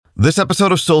This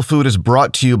episode of Soul Food is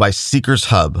brought to you by Seekers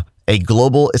Hub, a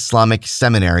global Islamic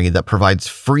seminary that provides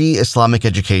free Islamic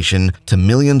education to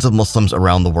millions of Muslims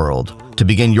around the world. To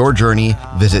begin your journey,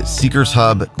 visit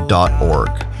seekershub.org.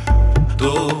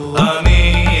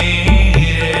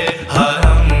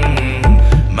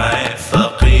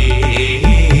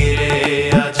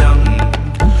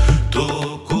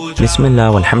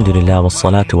 Bismillah walhamdulillah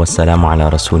wassalatu wassalamu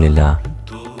ala rasulillah.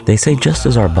 They say just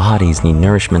as our bodies need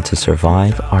nourishment to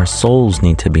survive, our souls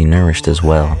need to be nourished as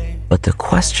well. But the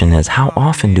question is, how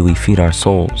often do we feed our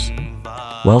souls?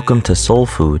 Welcome to Soul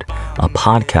Food, a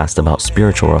podcast about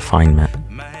spiritual refinement.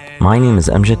 My name is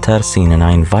Amjad Tarsin, and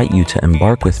I invite you to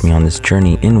embark with me on this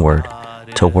journey inward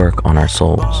to work on our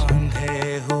souls.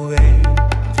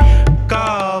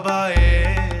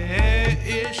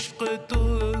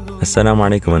 Assalamu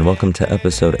alaikum and welcome to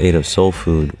episode 8 of Soul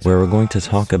Food, where we're going to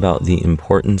talk about the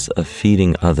importance of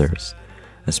feeding others,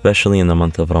 especially in the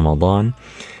month of Ramadan.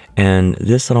 And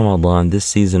this Ramadan, this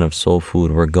season of Soul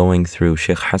Food, we're going through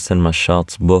Sheikh Hassan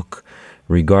Mashat's book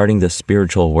regarding the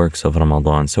spiritual works of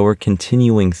Ramadan. So we're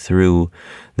continuing through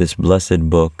this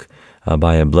blessed book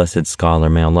by a blessed scholar.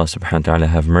 May Allah subhanahu wa ta'ala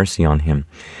have mercy on him.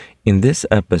 In this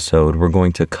episode, we're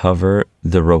going to cover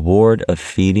the reward of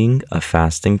feeding a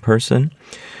fasting person.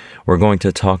 We're going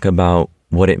to talk about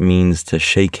what it means to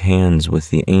shake hands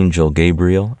with the angel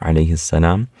Gabriel, alayhi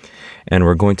salam. And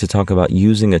we're going to talk about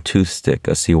using a toothstick,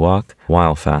 a siwak,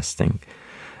 while fasting.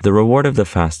 The reward of the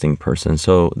fasting person.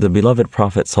 So the beloved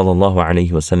Prophet sallallahu alaihi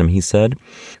wasallam, he said,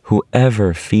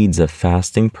 whoever feeds a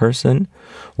fasting person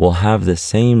will have the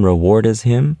same reward as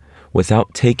him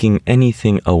without taking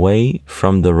anything away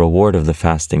from the reward of the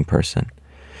fasting person.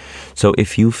 So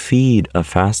if you feed a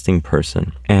fasting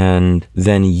person and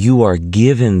then you are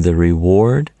given the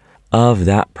reward of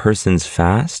that person's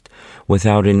fast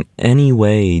without in any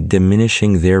way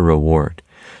diminishing their reward.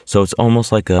 So it's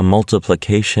almost like a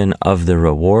multiplication of the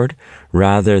reward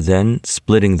rather than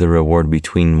splitting the reward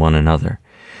between one another.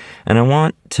 And I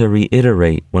want to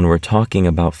reiterate, when we're talking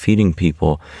about feeding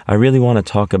people, I really want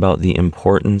to talk about the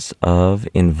importance of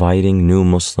inviting new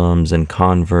Muslims and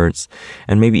converts,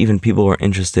 and maybe even people who are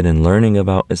interested in learning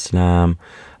about Islam,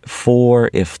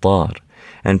 for iftar,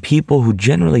 and people who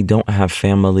generally don't have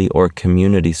family or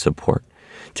community support,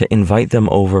 to invite them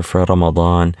over for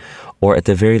Ramadan, or at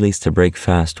the very least to break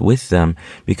fast with them,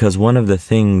 because one of the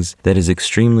things that is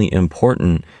extremely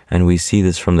important, and we see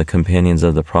this from the companions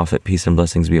of the Prophet, peace and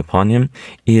blessings be upon him,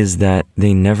 is that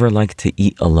they never like to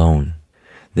eat alone.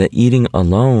 That eating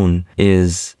alone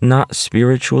is not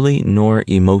spiritually nor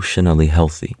emotionally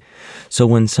healthy. So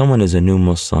when someone is a new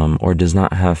Muslim or does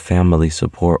not have family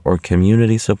support or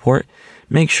community support,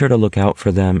 make sure to look out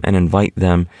for them and invite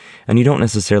them. And you don't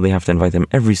necessarily have to invite them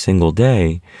every single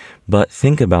day, but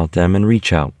think about them and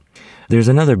reach out. There's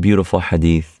another beautiful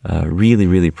hadith, really,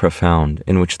 really profound,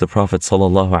 in which the Prophet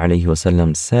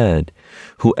ﷺ said,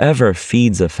 whoever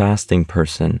feeds a fasting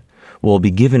person will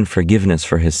be given forgiveness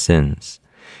for his sins.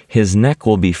 His neck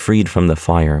will be freed from the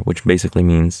fire, which basically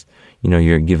means,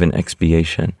 you're given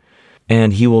expiation.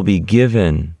 And he will be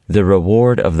given the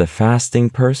reward of the fasting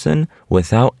person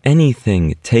without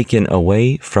anything taken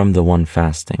away from the one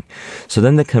fasting. So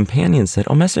then the companion said,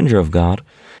 O Messenger of God,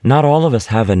 not all of us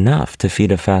have enough to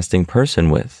feed a fasting person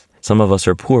with. Some of us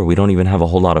are poor. We don't even have a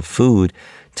whole lot of food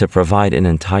to provide an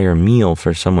entire meal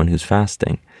for someone who's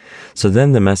fasting. So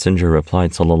then the Messenger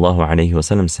replied, sallallahu alaihi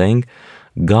wasallam, saying,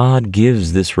 God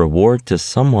gives this reward to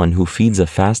someone who feeds a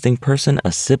fasting person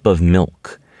a sip of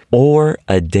milk, or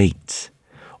a date,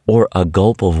 or a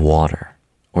gulp of water,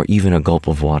 or even a gulp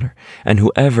of water. And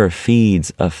whoever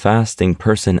feeds a fasting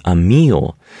person a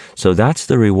meal, so that's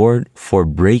the reward for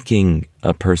breaking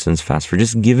a person's fast, for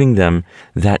just giving them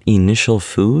that initial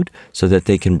food so that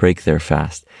they can break their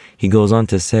fast. He goes on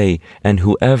to say, and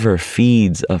whoever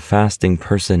feeds a fasting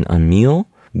person a meal,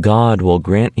 God will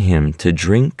grant him to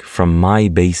drink from my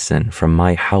basin, from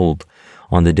my hawd.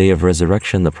 On the day of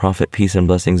resurrection, the Prophet, peace and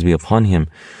blessings be upon him,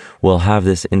 will have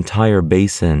this entire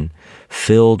basin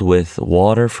filled with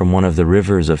water from one of the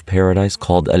rivers of paradise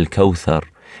called Al-Kawthar.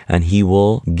 And he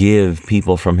will give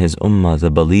people from his ummah, the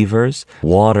believers,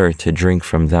 water to drink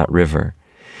from that river.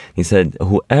 He said,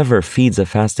 whoever feeds a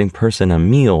fasting person a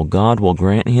meal, God will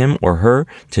grant him or her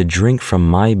to drink from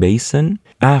my basin,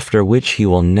 after which he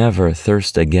will never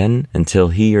thirst again until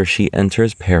he or she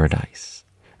enters paradise.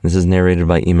 This is narrated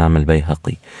by Imam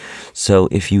al-Bayhaqi. So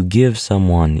if you give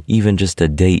someone even just a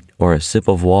date or a sip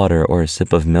of water or a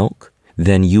sip of milk,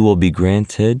 then you will be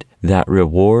granted that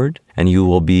reward, and you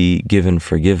will be given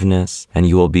forgiveness, and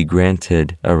you will be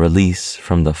granted a release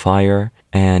from the fire,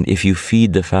 And if you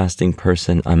feed the fasting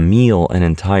person a meal, an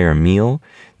entire meal,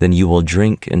 then you will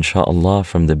drink, inshallah,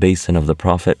 from the basin of the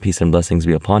Prophet, peace and blessings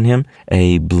be upon him,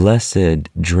 a blessed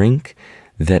drink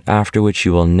that after which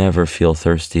you will never feel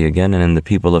thirsty again. And in the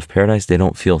people of paradise, they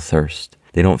don't feel thirst.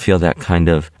 They don't feel that kind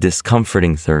of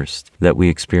discomforting thirst that we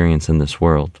experience in this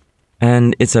world.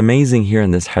 And it's amazing here in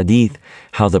this hadith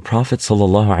how the Prophet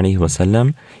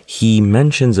ﷺ, he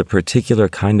mentions a particular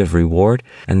kind of reward,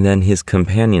 and then his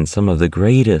companions, some of the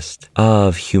greatest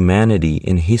of humanity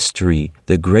in history,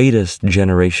 the greatest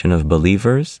generation of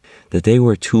believers, that they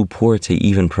were too poor to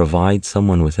even provide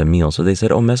someone with a meal. So they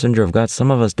said, "Oh, Messenger of God, some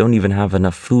of us don't even have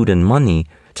enough food and money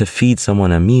to feed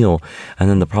someone a meal." And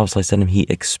then the Prophet ﷺ, he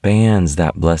expands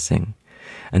that blessing.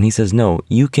 And he says, no,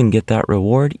 you can get that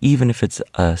reward even if it's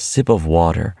a sip of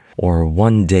water or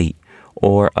one date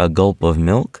or a gulp of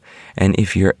milk. And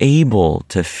if you're able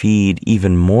to feed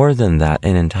even more than that,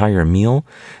 an entire meal,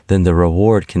 then the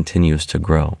reward continues to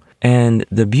grow. And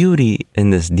the beauty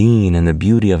in this deen and the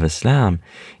beauty of Islam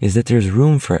is that there's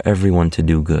room for everyone to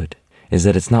do good, is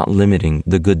that it's not limiting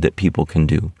the good that people can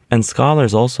do. And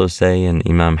scholars also say, and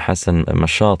Imam Hassan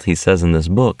Mashat, he says in this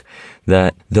book,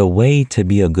 that the way to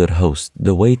be a good host,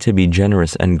 the way to be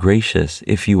generous and gracious,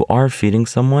 if you are feeding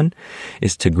someone,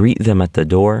 is to greet them at the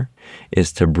door,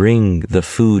 is to bring the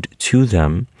food to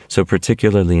them. So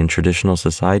particularly in traditional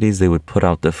societies, they would put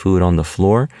out the food on the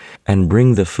floor and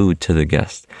bring the food to the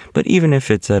guest. But even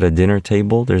if it's at a dinner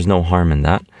table, there's no harm in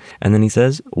that. And then he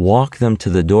says, walk them to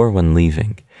the door when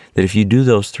leaving. That if you do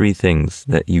those three things,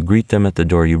 that you greet them at the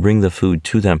door, you bring the food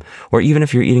to them, or even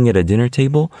if you're eating at a dinner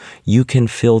table, you can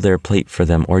fill their plate for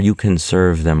them, or you can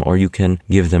serve them, or you can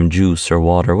give them juice or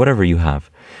water, whatever you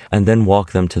have, and then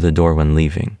walk them to the door when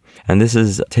leaving. And this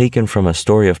is taken from a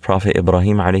story of Prophet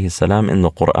Ibrahim alayhi salam in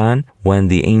the Quran, when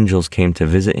the angels came to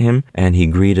visit him, and he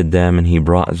greeted them, and he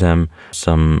brought them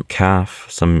some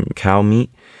cow meat,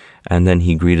 and then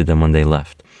he greeted them when they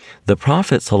left. The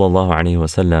Prophet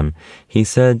ﷺ, he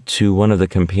said to one of the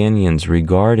companions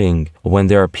regarding when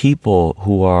there are people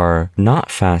who are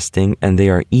not fasting and they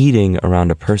are eating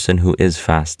around a person who is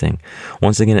fasting.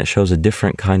 Once again, it shows a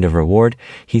different kind of reward.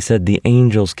 He said the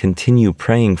angels continue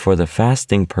praying for the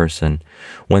fasting person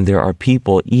when there are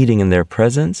people eating in their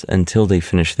presence until they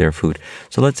finish their food.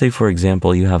 So let's say, for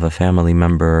example, you have a family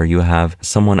member, you have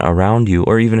someone around you,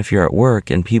 or even if you're at work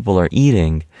and people are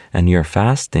eating and you're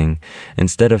fasting,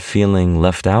 instead of feeling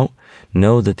left out,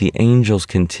 know that the angels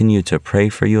continue to pray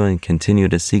for you and continue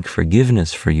to seek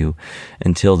forgiveness for you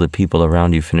until the people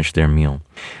around you finish their meal.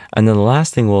 And then the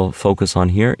last thing we'll focus on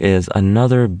here is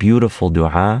another beautiful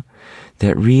dua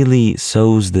that really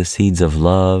sows the seeds of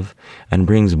love and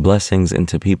brings blessings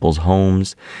into people's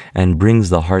homes and brings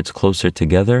the hearts closer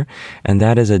together. And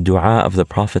that is a dua of the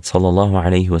Prophet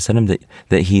ﷺ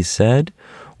that he said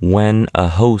when a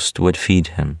host would feed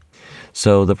him.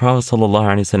 So the Prophet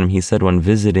ﷺ, he said when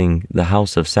visiting the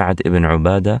house of Sa'd ibn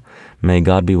Ubadah, may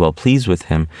God be well pleased with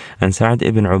him, and Sa'd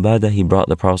ibn Ubadah, he brought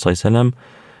the Prophet ﷺ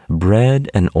bread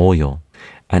and oil.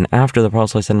 And after the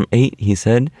Prophet ﷺ ate, he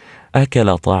said,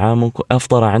 أَكَلَ طَعَامُكُمْ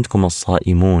أَفْطَرَ عَنْكُمُ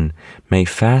الصَّائِمُونَ. May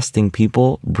fasting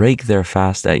people break their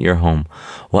fast at your home.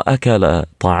 وَأَكَلَ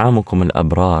طَعَامُكُمُ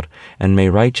الْأَبْرَارِ. And may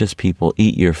righteous people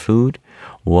eat your food.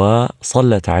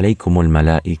 وَصَلَّتْ عَلَيْكُمُ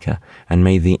الْمَلَائِكَةِ. And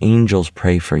may the angels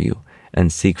pray for you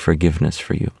and seek forgiveness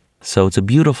for you. So it's a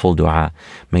beautiful dua.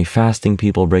 May fasting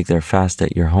people break their fast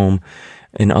at your home.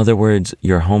 In other words,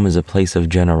 your home is a place of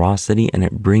generosity and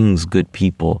it brings good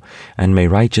people. And may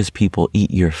righteous people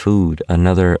eat your food,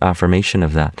 another affirmation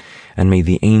of that. And may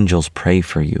the angels pray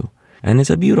for you. And it's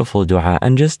a beautiful dua.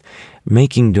 And just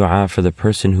making dua for the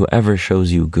person who ever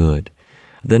shows you good.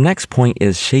 The next point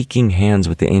is shaking hands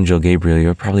with the angel Gabriel.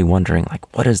 You're probably wondering,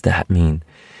 what does that mean?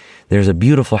 There's a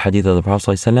beautiful hadith of the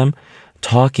Prophet ﷺ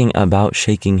talking about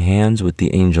shaking hands with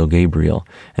the angel Gabriel.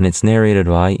 And it's narrated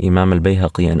by Imam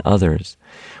al-Bayhaqi and others,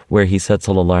 where he said,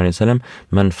 sallallahu alayhi wa sallam,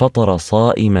 مَنْ فَطَرَ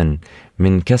صَائِمًا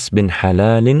مِنْ كَسْبٍ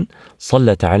حَلَالٍ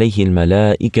صَلَّتْ عَلَيْهِ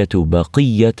الْمَلَائِكَةُ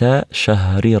بَقِيَّةَ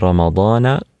شَهْرِ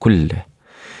رَمَضَانَ كُلِّهِ.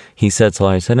 He said,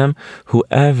 sallallahu alayhi wa sallam,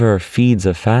 whoever feeds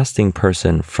a fasting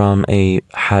person from a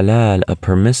halal, a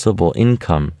permissible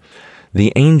income,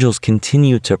 the angels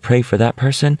continue to pray for that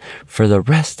person for the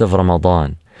rest of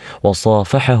Ramadan.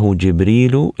 وَصَافَحَهُ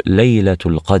جِبْرِيلُ لَيْلَةُ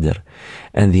الْقَدْرِ.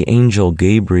 And the angel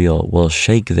Gabriel will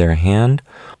shake their hand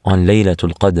on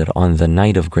Laylatul Qadr, on the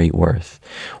night of great worth.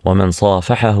 وَمَنْ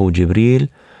صَافَحَهُ جِبْرِيلُ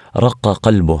رَقَّ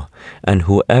قَلْبُهُ. And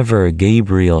whoever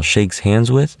Gabriel shakes hands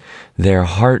with, their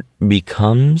heart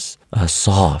becomes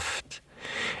soft.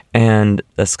 And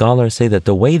the scholars say that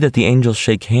the way that the angels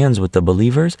shake hands with the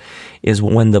believers is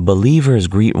when the believers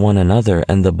greet one another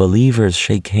and the believers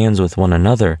shake hands with one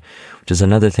another, which is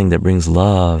another thing that brings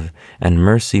love and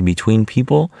mercy between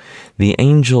people. The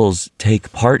angels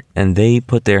take part and they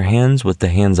put their hands with the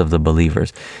hands of the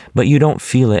believers. But you don't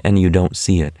feel it and you don't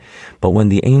see it. But when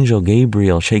the angel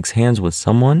Gabriel shakes hands with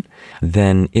someone,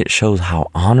 then it shows how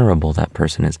honorable that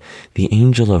person is. The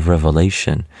angel of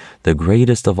revelation, the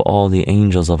greatest of all the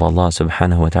angels of Allah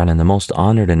subhanahu wa ta'ala, and the most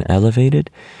honored and elevated,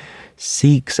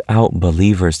 seeks out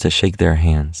believers to shake their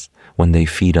hands when they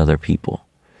feed other people.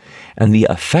 And the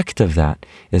effect of that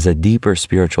is a deeper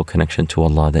spiritual connection to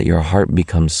Allah, that your heart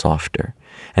becomes softer.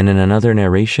 And in another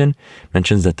narration,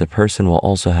 mentions that the person will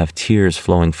also have tears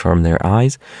flowing from their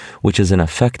eyes, which is an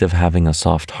effect of having a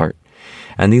soft heart.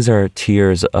 And these are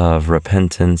tears of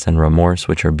repentance and remorse,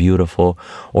 which are beautiful,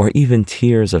 or even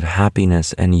tears of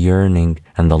happiness and yearning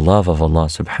and the love of Allah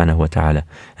subhanahu wa ta'ala.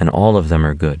 And all of them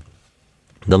are good.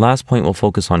 The last point we'll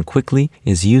focus on quickly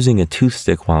is using a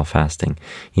toothstick while fasting.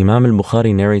 Imam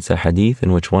al-Bukhari narrates a hadith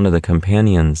in which one of the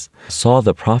companions saw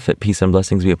the Prophet, peace and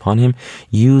blessings be upon him,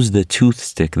 use the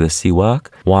toothstick, the siwak,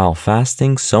 while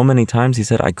fasting so many times. He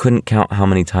said, I couldn't count how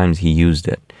many times he used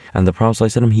it. And the Prophet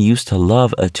ﷺ, he used to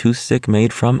love a toothstick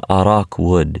made from arak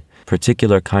wood,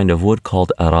 particular kind of wood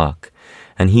called arak.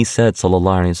 And he said,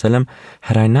 sallallahu alaihi wasallam,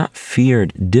 had I not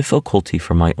feared difficulty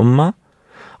for my ummah,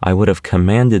 I would have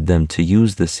commanded them to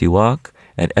use the siwak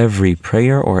at every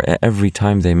prayer or at every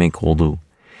time they make wudu.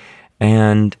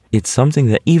 And it's something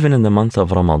that even in the month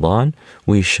of Ramadan,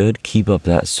 we should keep up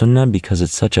that sunnah because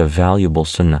it's such a valuable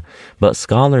sunnah. But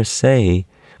scholars say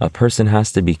a person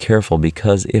has to be careful,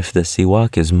 because if the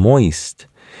siwak is moist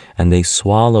and they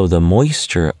swallow the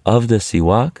moisture of the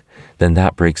siwak, then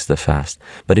that breaks the fast.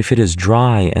 But if it is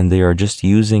dry and they are just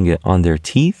using it on their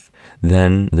teeth,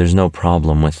 then there's no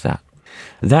problem with that.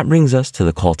 That brings us to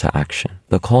the call to action.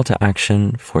 The call to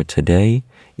action for today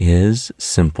is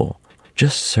simple.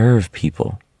 Just serve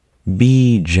people.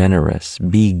 Be generous.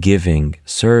 Be giving.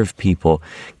 Serve people.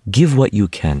 Give what you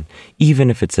can. Even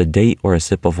if it's a date or a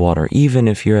sip of water. Even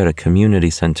if you're at a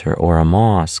community center or a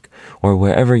mosque or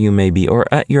wherever you may be,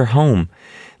 or at your home,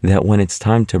 that when it's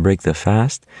time to break the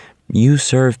fast, you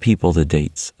serve people the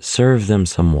dates. Serve them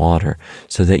some water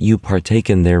so that you partake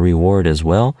in their reward as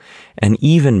well. And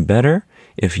even better,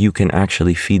 if you can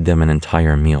actually feed them an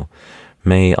entire meal.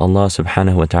 May Allah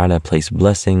subhanahu wa ta'ala place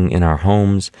blessing in our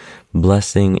homes,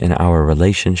 blessing in our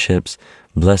relationships,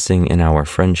 blessing in our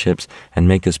friendships, and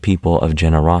make us people of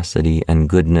generosity and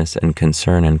goodness and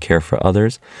concern and care for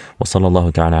others. Wa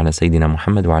sallallahu ta'ala ala Sayyidina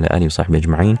Muhammad wa ala alihi wa sahbihi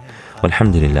ajma'in.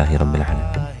 Walhamdulillahi rabbil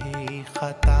alamin.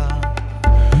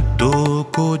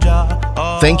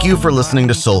 Thank you for listening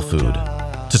to Soul Food.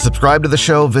 To subscribe to the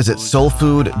show, visit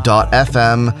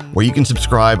soulfood.fm, where you can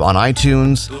subscribe on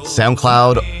iTunes,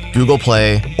 SoundCloud, Google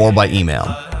Play, or by email.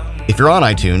 If you're on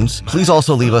iTunes, please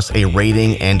also leave us a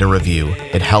rating and a review.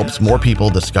 It helps more people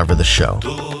discover the show.